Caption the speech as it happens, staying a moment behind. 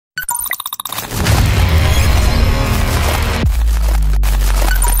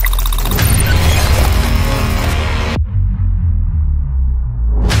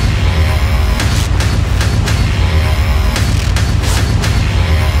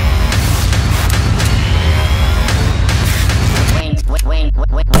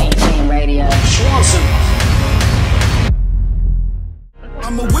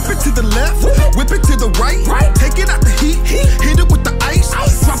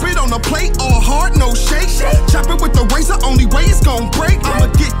chopper with the razor, only way it's gon' break. I'ma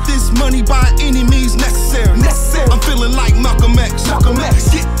get this money by any means necessary. I'm feeling like Malcolm X.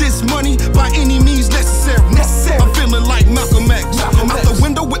 Get this money by any means necessary. I'm feeling like Malcolm X. Out the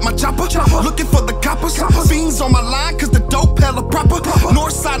window with my chopper, looking for the coppers. Fiends on my line, cause the dope hella proper.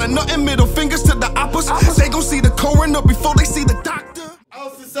 North side of nothing, middle fingers to the oppas. They gon' see the coroner before they see the doctor.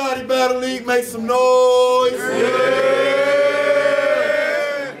 Our Society Battle League, make some noise.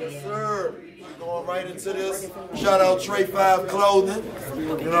 Yes, sir. We're going right into this. Shout out Trey 5 Clothing. You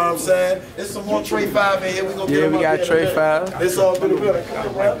know what I'm saying? There's some more Trey 5 in here. We gonna we got Trey 5. It's all good.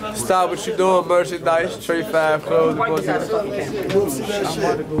 Right? Stop what you doing, merchandise. Trey 5 Clothing.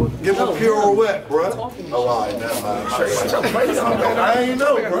 Give them pure or wet, bro. Oh, all right, never mind. I ain't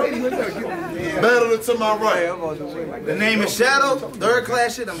know, bro. Battle to my right. The name is Shadow, third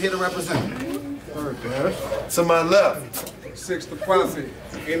class shit, I'm here to represent. To my left. Six the Prophet,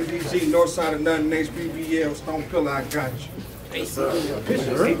 MDG, North Side of Nothing, HBBL, Stone Pillar, I got you. It's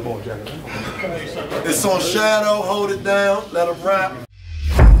on Shadow, hold it down, let him rap.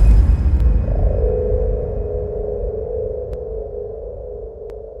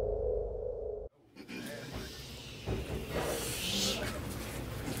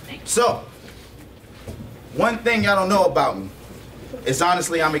 So, one thing y'all don't know about me is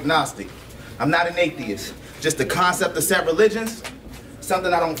honestly I'm agnostic. I'm not an atheist. Just the concept of set religions,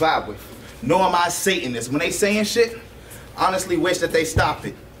 something I don't vibe with. Nor am I a Satanist. When they saying shit, honestly wish that they stopped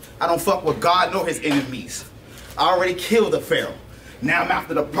it. I don't fuck with God nor his enemies. I already killed the Pharaoh. Now I'm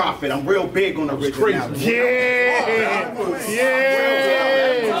after the prophet. I'm real big on originality.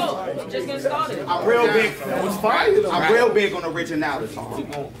 Just getting started. I'm real big. I'm real big on originality.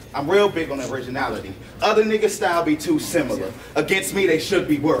 I'm real big on originality. Other niggas' style be too similar. Against me, they should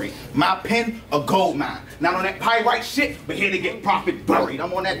be worried. My pen, a gold mine. Not on that pyrite shit, but here to get profit buried.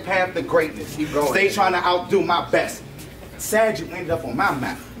 I'm on that path to greatness. Stay trying to outdo my best. Sad you ended up on my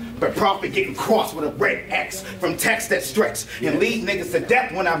map. But profit getting crossed with a red X from text that stretch and lead niggas to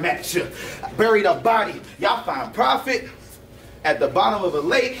death when I met you. I buried a body. Y'all find profit at the bottom of a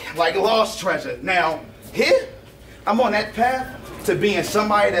lake like lost treasure. Now, here, I'm on that path to being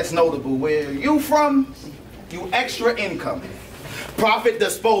somebody that's notable. Where you from, you extra income. Profit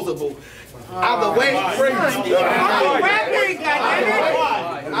disposable. Either way,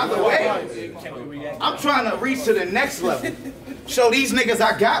 either way, I'm trying to reach to the next level. Show these niggas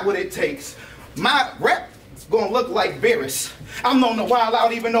I got what it takes. My rep gonna look like Beerus. I'm known to wild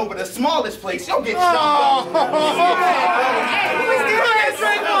out even over the smallest place. You'll get chopped up.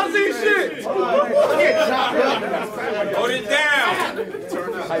 Hold it down.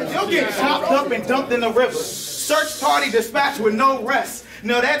 You'll get chopped up and dumped in the river. Search party dispatch with no rest.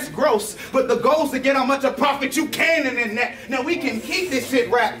 Now that's gross, but the goal is to get how much a profit you can in the net. Now we can keep this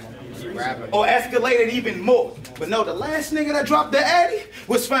shit wrapped or escalate it even more. But no, the last nigga that dropped the addy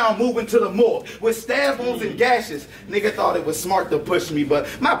was found moving to the morgue with stab wounds and gashes. Nigga thought it was smart to push me, but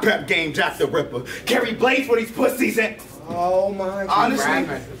my prep game Jack the Ripper. Carry blades for these pussies and oh my God.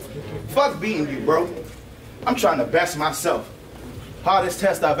 Honestly, fuck beating you, bro. I'm trying to best myself. Hardest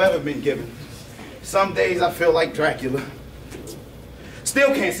test I've ever been given. Some days I feel like Dracula.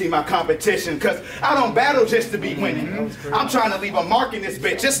 Still can't see my competition, cause I don't battle just to be winning. I'm trying to leave a mark in this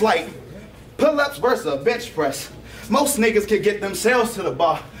bitch, just like pull-ups versus a bench press. Most niggas can get themselves to the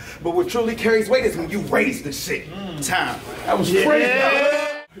bar, but what truly carries weight is when you raise the shit. Time. That was crazy.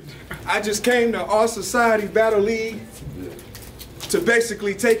 I just came to Our Society Battle League to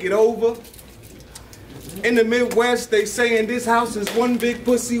basically take it over. In the Midwest, they saying this house is one big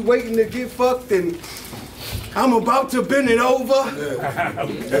pussy waiting to get fucked, and I'm about to bend it over.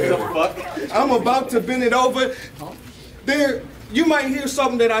 I'm about to bend it over. There, you might hear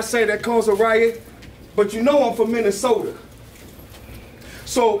something that I say that causes a riot, but you know I'm from Minnesota.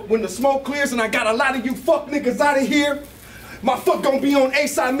 So when the smoke clears and I got a lot of you fuck niggas out of here, my foot gonna be on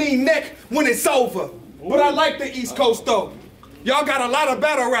Ace I mean neck when it's over. But I like the East Coast though. Y'all got a lot of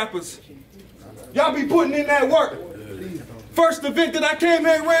battle rappers. Y'all be putting in that work. First event that I came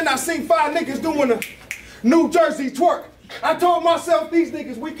here in, I seen 5 niggas doing a New Jersey twerk. I told myself these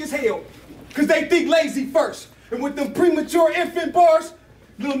niggas weak as hell, cause they think lazy first. And with them premature infant bars,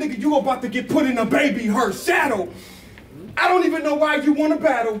 little nigga, you about to get put in a baby hearse. Shadow, I don't even know why you wanna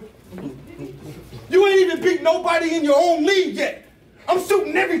battle. You ain't even beat nobody in your own league yet. I'm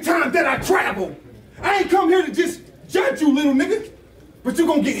shooting every time that I travel. I ain't come here to just judge you, little nigga, but you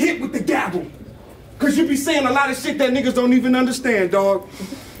gonna get hit with the gavel. Cause you be saying a lot of shit that niggas don't even understand, dog.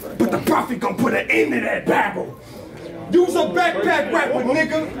 But the prophet gonna put an end to that babble. You's a backpack rapper,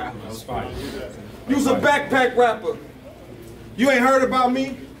 nigga. You's a backpack rapper. You ain't heard about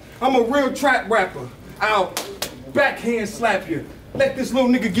me? I'm a real trap rapper. Out. backhand slap you. Let this little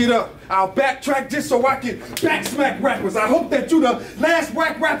nigga get up. I'll backtrack just so I can back smack rappers. I hope that you the last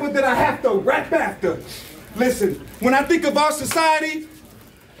whack rapper that I have to rap after. Listen, when I think of our society,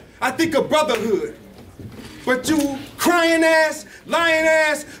 I think of brotherhood. But you crying ass, lying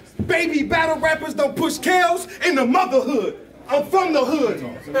ass, baby battle rappers don't push Kels in the motherhood. I'm from the hood.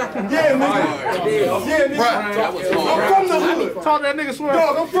 Yeah, nigga. Yeah, nigga. I'm from the hood. Talk that nigga swear.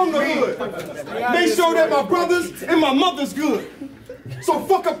 Dog, I'm from the hood. Make sure that my brothers and my mother's good. So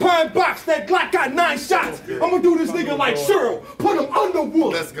fuck a pine box, that Glock got 9 shots. I'm gonna do this nigga like Cheryl, put him under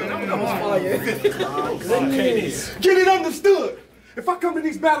wood. Let's go. Get it understood. If I come to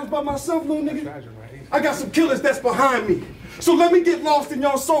these battles by myself, little nigga, I got some killers that's behind me. So let me get lost in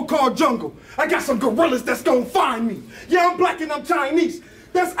y'all so-called jungle. I got some gorillas that's gonna find me. Yeah, I'm black and I'm Chinese.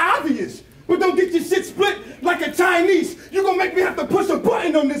 That's obvious. But don't get your shit split like a Chinese. You gonna make me have to push a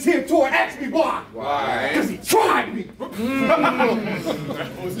button on this here tour. Ask me why. Why? Because he tried me.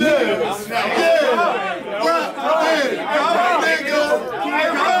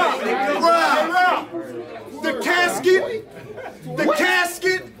 The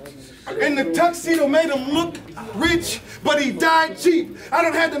casket and the tuxedo made him look rich, but he died cheap. I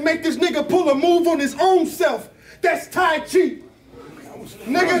done had to make this nigga pull a move on his own self. That's Tai Chi.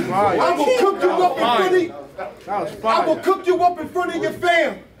 Nigga, I will cook you up in front of I will cook you up in front of your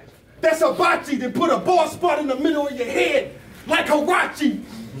fam. That's hibachi, then put a ball spot in the middle of your head like Hirachi.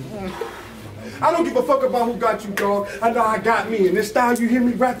 I don't give a fuck about who got you, dog. I know I got me, and this style you hear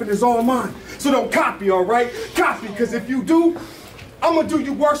me rapping is all mine. So don't copy, all right? Copy, because if you do, I'm gonna do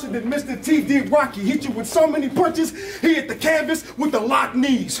you worse than Mr. T did Rocky. Hit you with so many punches, he hit the canvas with the locked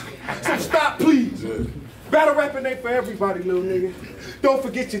knees. So stop, please. Battle rapping ain't for everybody, little nigga. Don't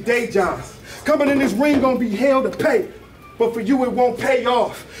forget your day job. Coming in this ring gonna be hell to pay, but for you it won't pay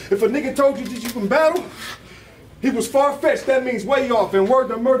off. If a nigga told you that you can battle, he was far-fetched, that means way off. And word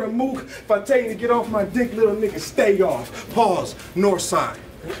to murder mook, if I tell you to get off my dick, little nigga, stay off. Pause, north side.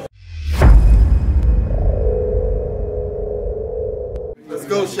 Let's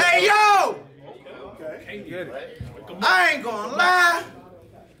go, Shaq. Hey, yo! I ain't gonna lie.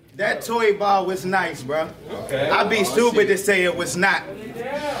 That toy ball was nice, bro. I'd be stupid to say it was not.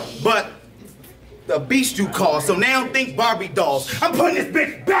 But the beast you call, so now think Barbie dolls. I'm putting this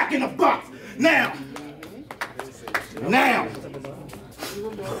bitch back in the box. Now.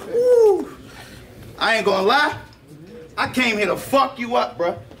 Woo. I ain't gonna lie. I came here to fuck you up,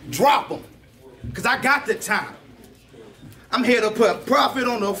 bro. Drop them. Because I got the time. I'm here to put Prophet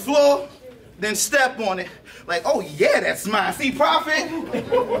on the floor, then step on it. Like, oh yeah, that's mine. See, Prophet?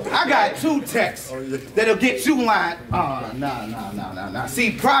 I got 2 texts that'll get you lying. Nah.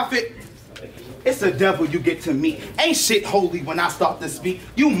 See, Prophet, it's the devil you get to meet. Ain't shit holy when I start to speak.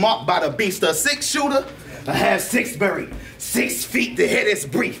 You marked by the beast, a 6-shooter. I have 6 buried, 6 feet, the head is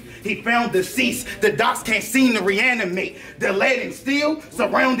brief. He found deceased, the docs can't seem to reanimate. The lead and steel,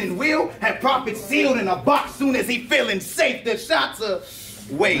 surrounding wheel, had Prophet sealed in a box soon as he feeling safe. The shots are,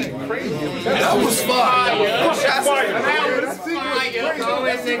 wait. That was fire.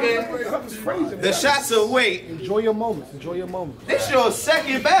 The shots are, wait. Enjoy your moments, enjoy your moments. This your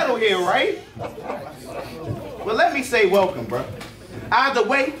second battle here, right? Well, let me say welcome, bro. Either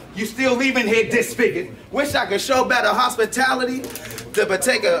way, you still leaving here disfigured. Wish I could show better hospitality to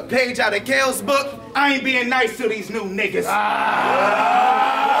take a page out of Kale's book. I ain't being nice to these new niggas.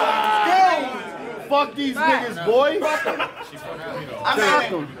 Fuck these niggas, boy.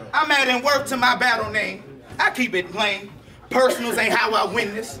 I'm adding worth to my battle name. I keep it plain. Personals ain't how I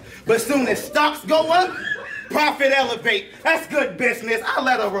win this. But soon as stocks go up, Prophet elevate. That's good business. I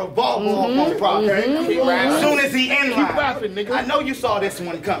let a revolver off on Prophet. Soon as he in line. I know you saw this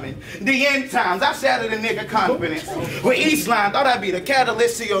one coming. The end times. I shattered a nigga confidence. With each line, thought I'd be the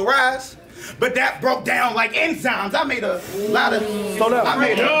catalyst to your rise. But that broke down like enzymes. I made a lot of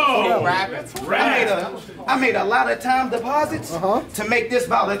I made a lot of time deposits to make this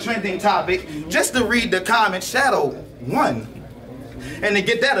about a trending topic. Just to read the comment, Shadow 1. And to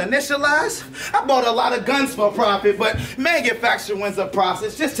get that initialized, I bought a lot of guns for profit, but manufacturing's a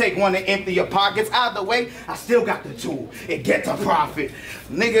process. Just take one and empty your pockets. Either way, I still got the tool. It gets a profit.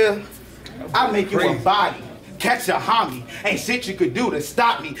 Nigga, I make you a body. Catch a homie. Ain't shit you could do to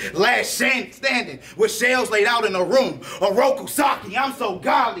stop me. Last standing with shells laid out in a room. Oroku Saki, I'm so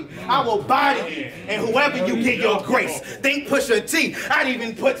godly. I will body you. And whoever you get your grace. Think Pusha T. I'd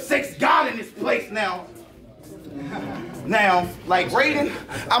even put 6 God in this place now. Now, like Raiden,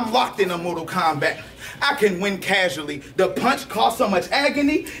 I'm locked in a Mortal Kombat. I can win casually. The punch caused so much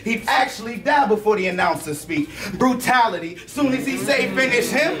agony, he'd actually die before the announcers speak. Brutality. Soon as he say finish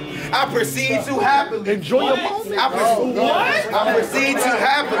him, I proceed to happily. Enjoy your moment. I proceed to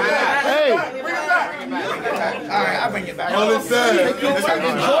happily. Hey, All right, I'll bring it back.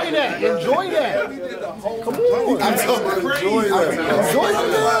 enjoy that. Enjoy that. Come on. I'm talking enjoy that. Enjoy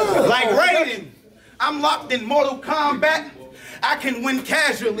that. Like Raiden, I'm locked in Mortal Kombat. I can win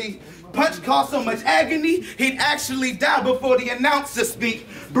casually. Punch caused so much agony, he'd actually die before the announcers speak.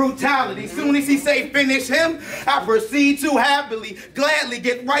 Brutality. Soon as he say finish him, I proceed to happily, gladly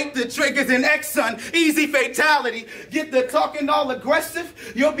get right the triggers and X-Sun. Easy fatality. Get the talking all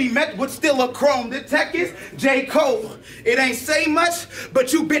aggressive, you'll be met with still a chrome. The tech is J. Cole. It ain't say much,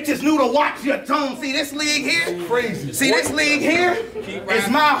 but you bitches knew to watch your tone. See this league here? Crazy. See this league here? It's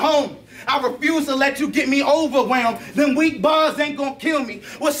my home. I refuse to let you get me overwhelmed. Them weak bars ain't gonna kill me.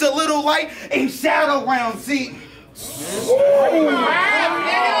 What's a little light ain't shadow round. See?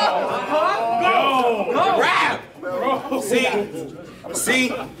 Rap!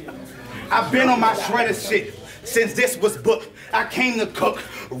 See? I've been on my shredder shit since this was booked. I came to cook,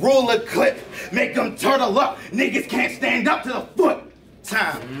 roll a clip, make them turtle up. Niggas can't stand up to the foot.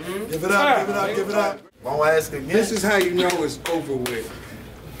 Time. Give it up, give it up, give it up. Won't ask again. This is how you know it's over with.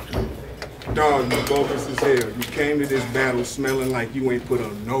 Dog, you bogus as hell. You came to this battle smelling like you ain't put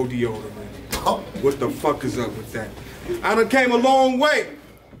on no deodorant. What the fuck is up with that? I done came a long way.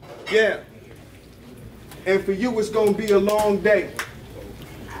 Yeah. And for you, it's gonna be a long day.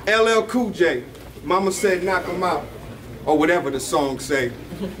 LL Cool J, mama said knock him out. Or whatever the song say.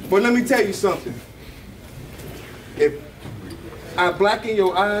 But let me tell you something. If I blacken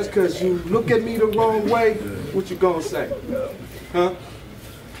your eyes cause you look at me the wrong way, what you gonna say? Huh?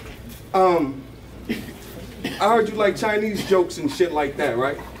 I heard you like Chinese jokes and shit like that,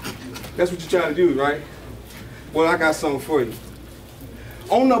 right? That's what you're trying to do, right? Well, I got something for you.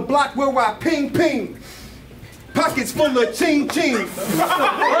 On the block where I ping ping, pockets full of ching ching. Let's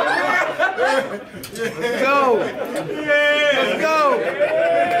go. Let's go.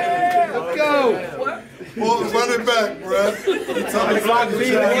 Let's go. Well, run it back, bruh.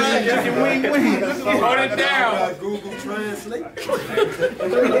 Hold it down. Google Translate.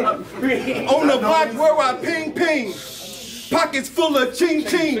 On the block where I ping ping, pockets full of ching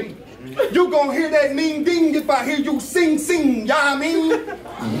ching. You gon' hear that ning ding if I hear you sing sing, ya mean?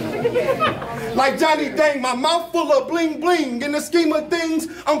 Like Johnny Dang, my mouth full of bling bling. In the scheme of things,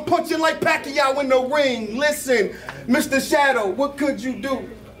 I'm punching like Pacquiao in the ring. Listen, Mr. Shadow, what could you do?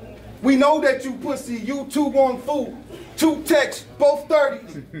 We know that you pussy, you two on food. 2 texts, both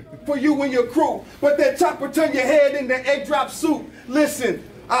 30s, for you and your crew. But that chopper turn your head into egg drop soup. Listen,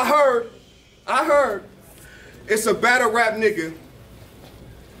 I heard, it's a battle rap nigga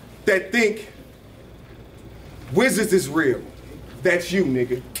that think Wizards is real. That's you,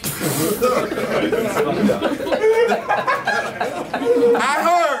 nigga.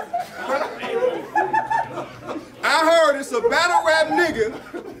 I heard it's a battle rap nigga.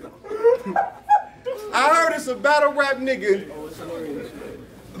 I heard it's a battle rap nigga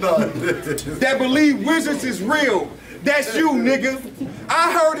that believe Wizards is real. That's you, nigga.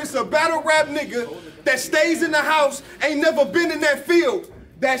 I heard it's a battle rap nigga that stays in the house, ain't never been in that field.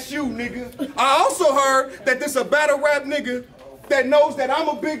 That's you, nigga. I also heard that there's a battle rap nigga that knows that I'm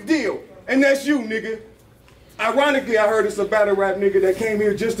a big deal, and that's you, nigga. Ironically, I heard it's a battle rap nigga that came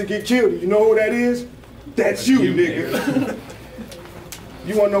here just to get killed. You know who that is? That's you, nigga.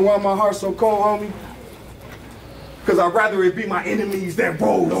 You wanna know why my heart's so cold, homie? Cause I'd rather it be my enemies that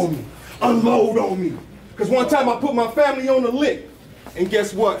roll on me, unload on me. Cause one time I put my family on the lick, and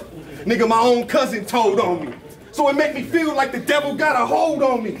guess what? Nigga, my own cousin told on me. So it make me feel like the devil got a hold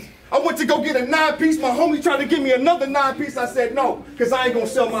on me. I went to go get a 9-piece, my homie tried to give me another 9-piece, I said no, cause I ain't gonna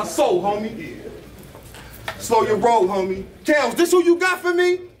sell my soul, homie. Slow your roll, homie. Tails, this who you got for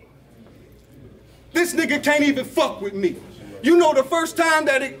me? This nigga can't even fuck with me. You know the first time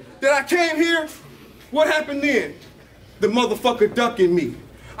that I came here, what happened then? The motherfucker ducking me.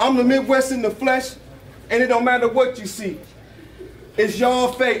 I'm the Midwest in the flesh, and it don't matter what you see. It's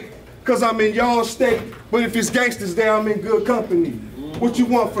y'all fate, cause I'm in y'all state. But if it's gangsters there, I'm in good company. What you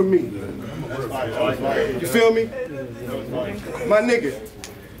want from me? You feel me? My nigga,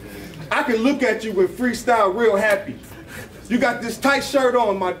 I can look at you and freestyle real happy. You got this tight shirt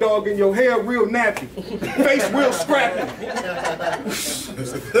on, my dog, and your hair real nappy. Face real scrappy.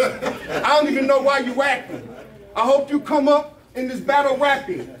 I don't even know why you acting. I hope you come up in this battle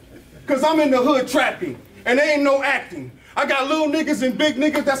rapping. Cause I'm in the hood trapping, and there ain't no acting. I got little niggas and big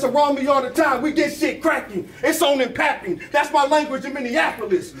niggas that's around me all the time. We get shit cracking. It's on and papping. That's my language in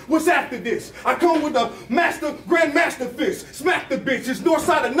Minneapolis. What's after this? I come with a grandmaster fist. Smack the bitch. It's north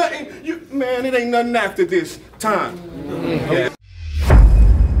side of nothing. Man, it ain't nothing after this. Time. Yeah.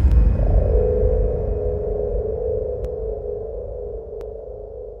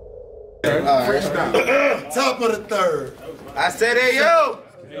 Top of the third. I said, hey, yo.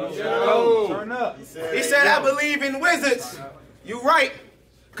 Turn up. He said, I believe in wizards. You right.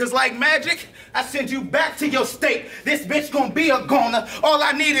 Cause like magic, I send you back to your state. This bitch gonna be a goner. All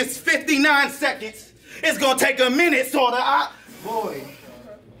I need is 59 seconds. It's gonna take a minute, sorta. Boy.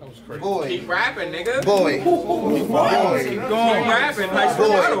 Boy. Keep rapping, nigga. Boy. Keep going. Keep rapping. Like,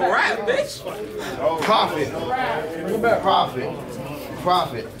 what a rap, bitch.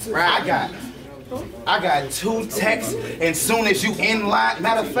 Profit. I got 2 texts, and soon as you in line,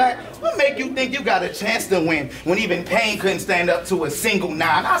 matter of fact, what make you think you got a chance to win when even Payne couldn't stand up to a single 9?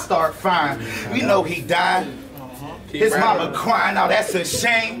 I start fine. We know he died. His mama crying, now that's a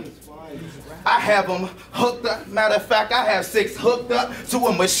shame. I have them hooked up. Matter of fact, I have 6 hooked up to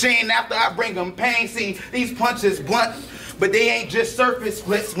a machine after I bring them pain. See, these punches blunt, but they ain't just surface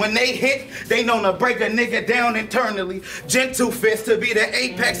flips. When they hit, they known to break a nigga down internally. Gentle fist to be the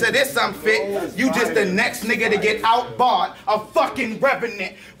apex of this, I'm fit. You just the next nigga to get outbarred, a fucking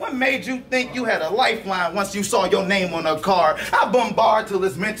revenant. What made you think you had a lifeline once you saw your name on a card? I bombard till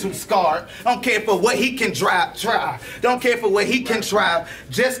it's mental scarred. Don't care for what he can try. Don't care for what he can try.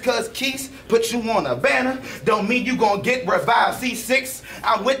 Just cause Keith put you on a banner, don't mean you gonna get revived. C6,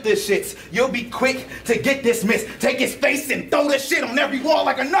 I'm with the shits. You'll be quick to get dismissed. Take his face and throw this shit on every wall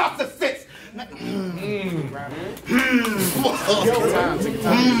like a narcissist.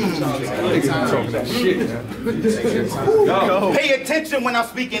 Pay attention when I'm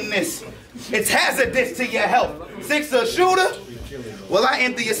speaking this. It's hazardous to your health. 6 a shooter? Well, I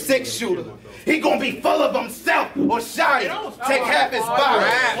empty a 6 shooter. He gonna be full of himself or shy. Take half his body.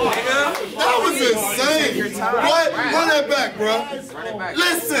 That was insane. What? Run that back, bro.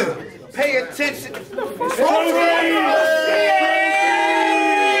 Listen. Pay attention. Trophy.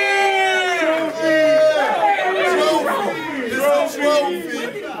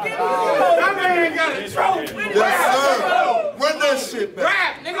 That man got a trophy. Yes, sir. Run that shit back.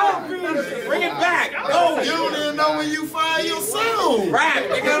 Rap, nigga. Bring it back. Go. You don't even know when you find your sound. Rap,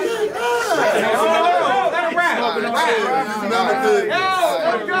 nigga. Let him rap.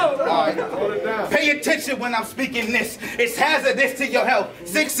 Pay attention when I'm speaking this. It's hazardous to your health.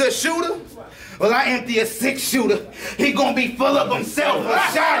 6 a shooter? Well, I empty a 6 shooter. He gonna be full of himself.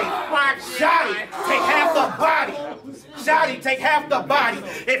 Shotty, take half the body. Shotty, take half the body.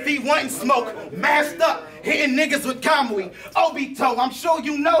 If he wasn't smoke, masked up, hitting niggas with Kamui. Obito, I'm sure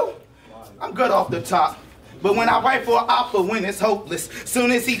you know. I'm good off the top. But when I write for an opera, when it's hopeless. Soon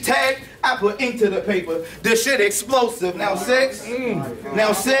as he tagged, I put ink to the paper. The shit explosive. Now 6.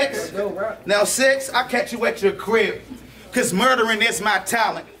 Now 6. Now 6, I catch you at your crib. Cause murdering is my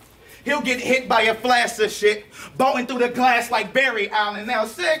talent. He'll get hit by a flash of shit, bolting through the glass like Barry Allen. Now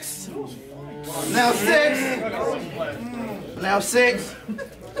 6. Now 6. Now 6.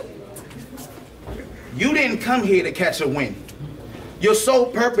 You didn't come here to catch a win. Your sole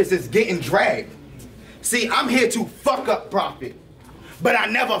purpose is getting dragged. See, I'm here to fuck up profit, but I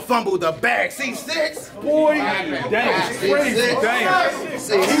never fumble the bag. C6. Boy, damn. C6. Damn.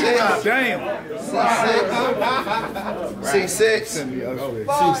 C6. Damn. C6.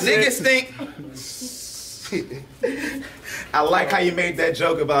 Niggas think. I like how you made that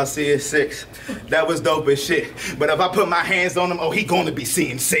joke about seeing 6. That was dope as shit. But if I put my hands on him, oh, he gonna be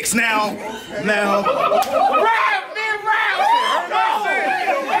seeing 6 now. Now. Rap, man, rap.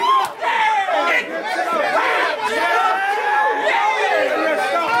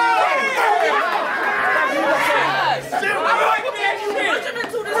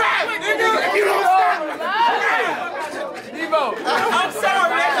 I'm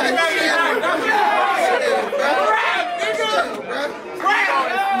sorry, man.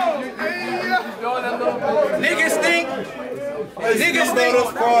 Niggas think.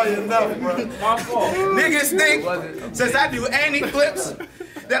 Niggas think since I do any flips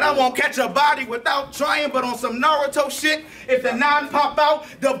that I won't catch a body without trying, but on some Naruto shit, if the 9 pop out,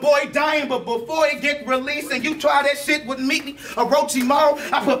 the boy dying, but before it get released and you try that shit with me, Orochimaru,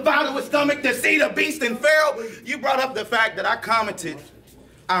 I put fire to his stomach to see the beast and Pharaoh. You brought up the fact that I commented,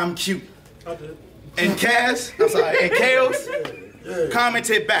 I'm cute. I did. And Kaz, I'm sorry, and Kales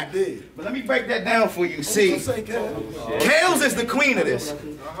commented back. But let me break that down for you. See, Kales is the queen of this.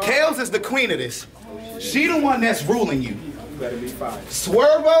 Kales is the queen of this. She the one that's ruling you.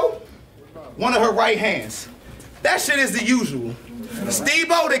 Swervo, one of her right hands. That shit is the usual.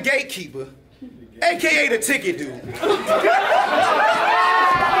 Steve-O the gatekeeper, AKA the ticket dude.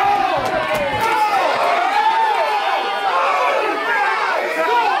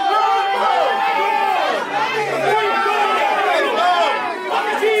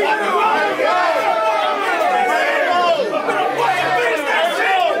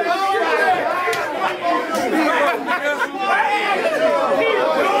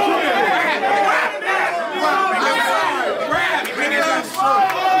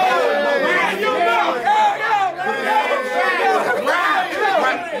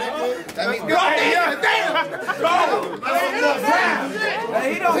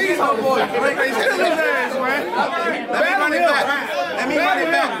 Let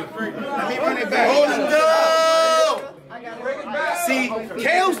me run it back. Hold it down. See,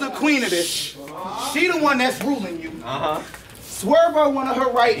 Kale's the queen of this. She the one that's ruling you. Swervo one of her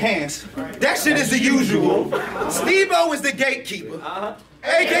right hands. That shit is the usual. Steve-O is the gatekeeper.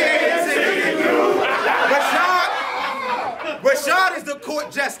 AKA the ticket dude. Rashad is the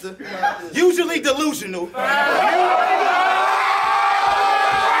court jester, usually delusional.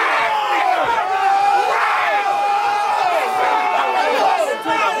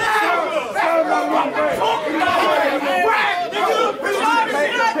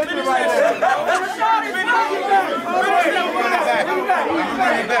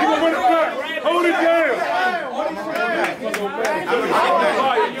 Hold it down.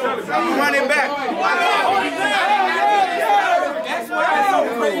 I'm running back. That's why it's so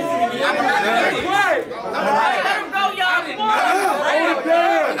crazy.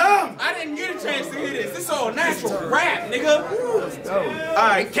 I didn't get a chance to hear this. This is all natural rap, nigga.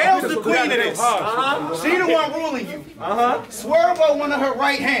 Alright, Kale's the queen of this. She the one ruling you. Swervo one of her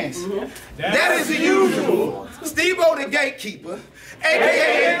right hands. That is the usual. Steve-O the gatekeeper,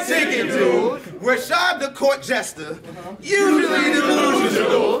 AKA the ticket dude. Rashad the court jester, usually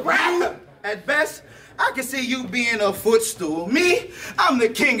delusional. At best, I can see you being a footstool. Me, I'm the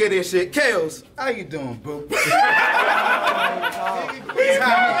king of this shit. Kales, how you doing, boo?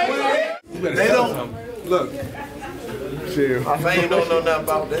 They don't Look. Chill. My fame don't know nothing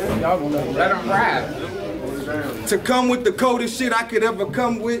about that. Y'all gonna let him rap. To come with the coldest shit I could ever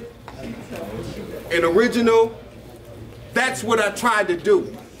come with, an original, that's what I tried to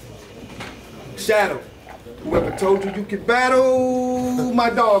do. Shadow, whoever told you you could battle my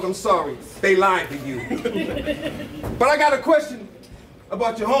dog, I'm sorry. They lied to you. But I got a question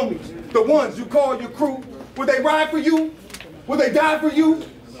about your homies. The ones you call your crew. Will they ride for you? Will they die for you?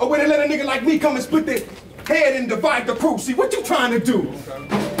 Or will they let a nigga like me come and split their head and divide the crew? See, what you trying to do?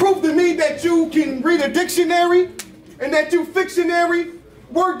 Prove to me that you can read a dictionary and that you fictionary.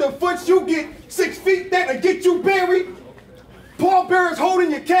 Word the foots, you get 6 feet, that'll get you buried. Pallbearers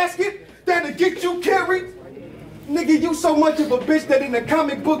holding your casket, that'll get you carried. Nigga, you so much of a bitch that in the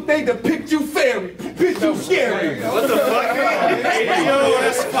comic book they depict you fairy. Bitch, you scary. What the fuck? Yo,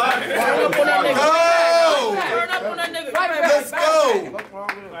 that's fire. Turn up on that nigga. Oh! Turn up on that nigga. Let's go.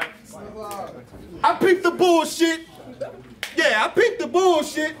 I peeped the bullshit. Yeah, I peeped the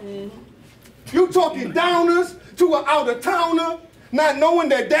bullshit. You talking downers to an out-of-towner, not knowing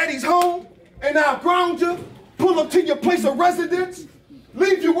that daddy's home, and I'll ground you, pull up to your place of residence,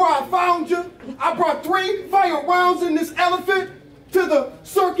 leave you where I found you. I brought 3 fire rounds in this elephant to the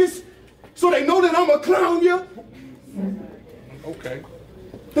circus so they know that I'ma clown you. Okay.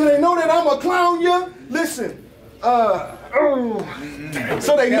 So they know that I'ma clown you. Listen, so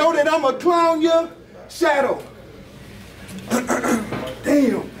they know that I'ma clown you. Shadow.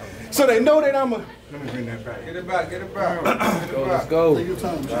 Damn. So they know that I'ma. Let me bring that back. Get it back, get it back. Let's go.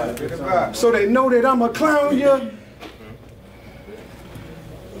 Get it back. So they know that I'ma clown you.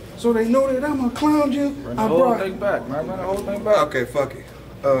 So they know that I'ma clown you. I brought. Thing back, man. Run the whole thing back. Okay, fuck it.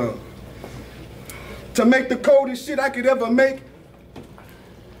 To make the coldest shit I could ever make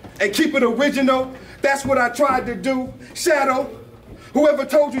and keep it original, that's what I tried to do. Shadow, whoever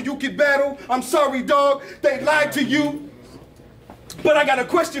told you you could battle, I'm sorry, dog, they lied to you. But I got a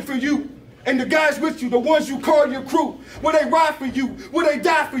question for you and the guys with you, the ones you call your crew. Will they ride for you? Will they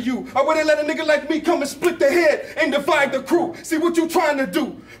die for you? Or will they let a nigga like me come and split the head and divide the crew? See what you trying to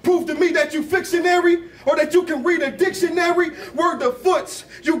do? Prove to me that you fictionary or that you can read a dictionary? Word the foots,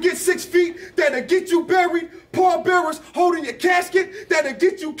 you get 6 feet, that'll get you buried. Pallbearers holding your casket, that'll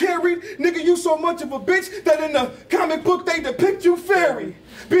get you carried. Nigga, you so much of a bitch that in the comic book they depict you fairy.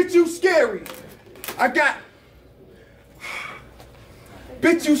 Bitch, you scary.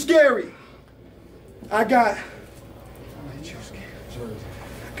 Bitch, you scary. I got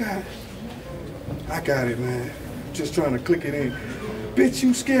it, man. Just trying to click it in. Bitch,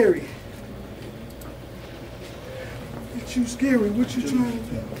 you scary. Bitch, you scary. What you trying to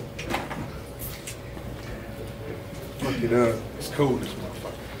do? Fuck it up. It's cool, this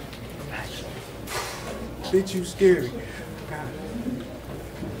motherfucker. Bitch, you scary.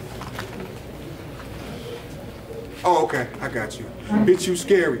 Oh, okay, I got you. Bitch, you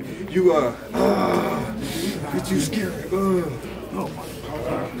scary. You, bitch, you scary. Oh, my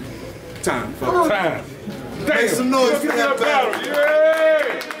God. Time, fuck. Time. Make some noise for that battle. Yeah!